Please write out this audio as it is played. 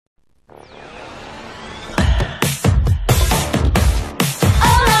So,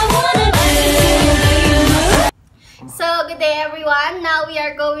 good day everyone. Now we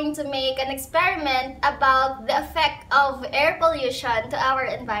are going to make an experiment about the effect of air pollution to our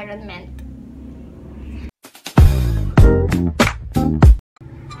environment.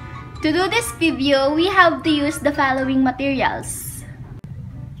 To do this video, we have to use the following materials.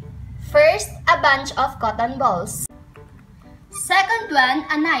 First, a bunch of cotton balls. Second one,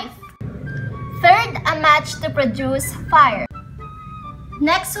 a knife. Third, a match to produce fire.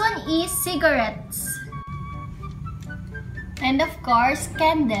 Next one is cigarettes. And of course,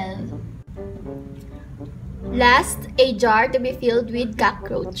 candle. Last, a jar to be filled with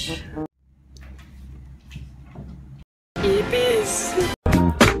cockroach. Ibis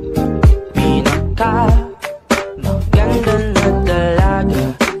maganda na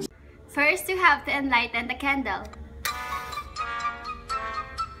talaga. First, you have to enlighten the candle.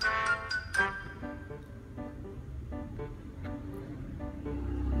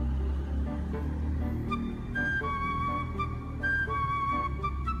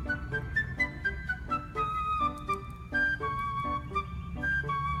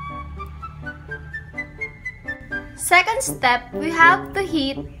 Second step, we have to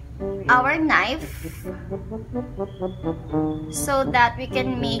heat our knife so that we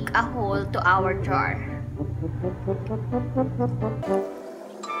can make a hole to our jar.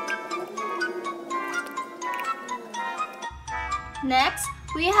 Next,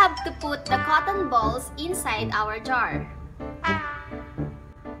 we have to put the cotton balls inside our jar.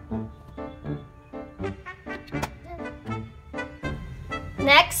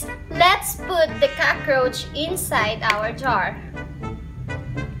 Next, let's put the cockroach inside our jar.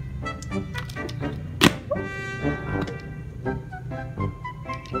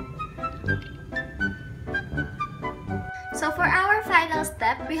 So for our final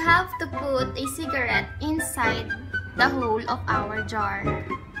step, we have to put a cigarette inside the hole of our jar.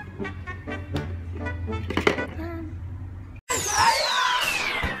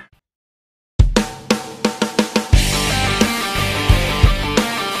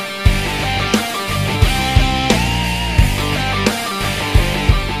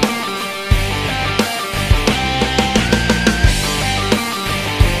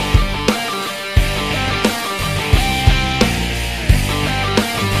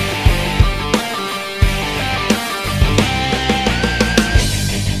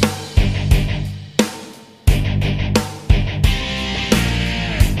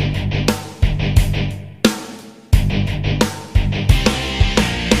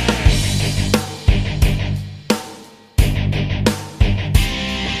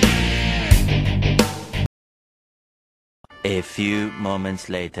 A few moments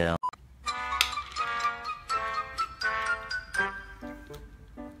later.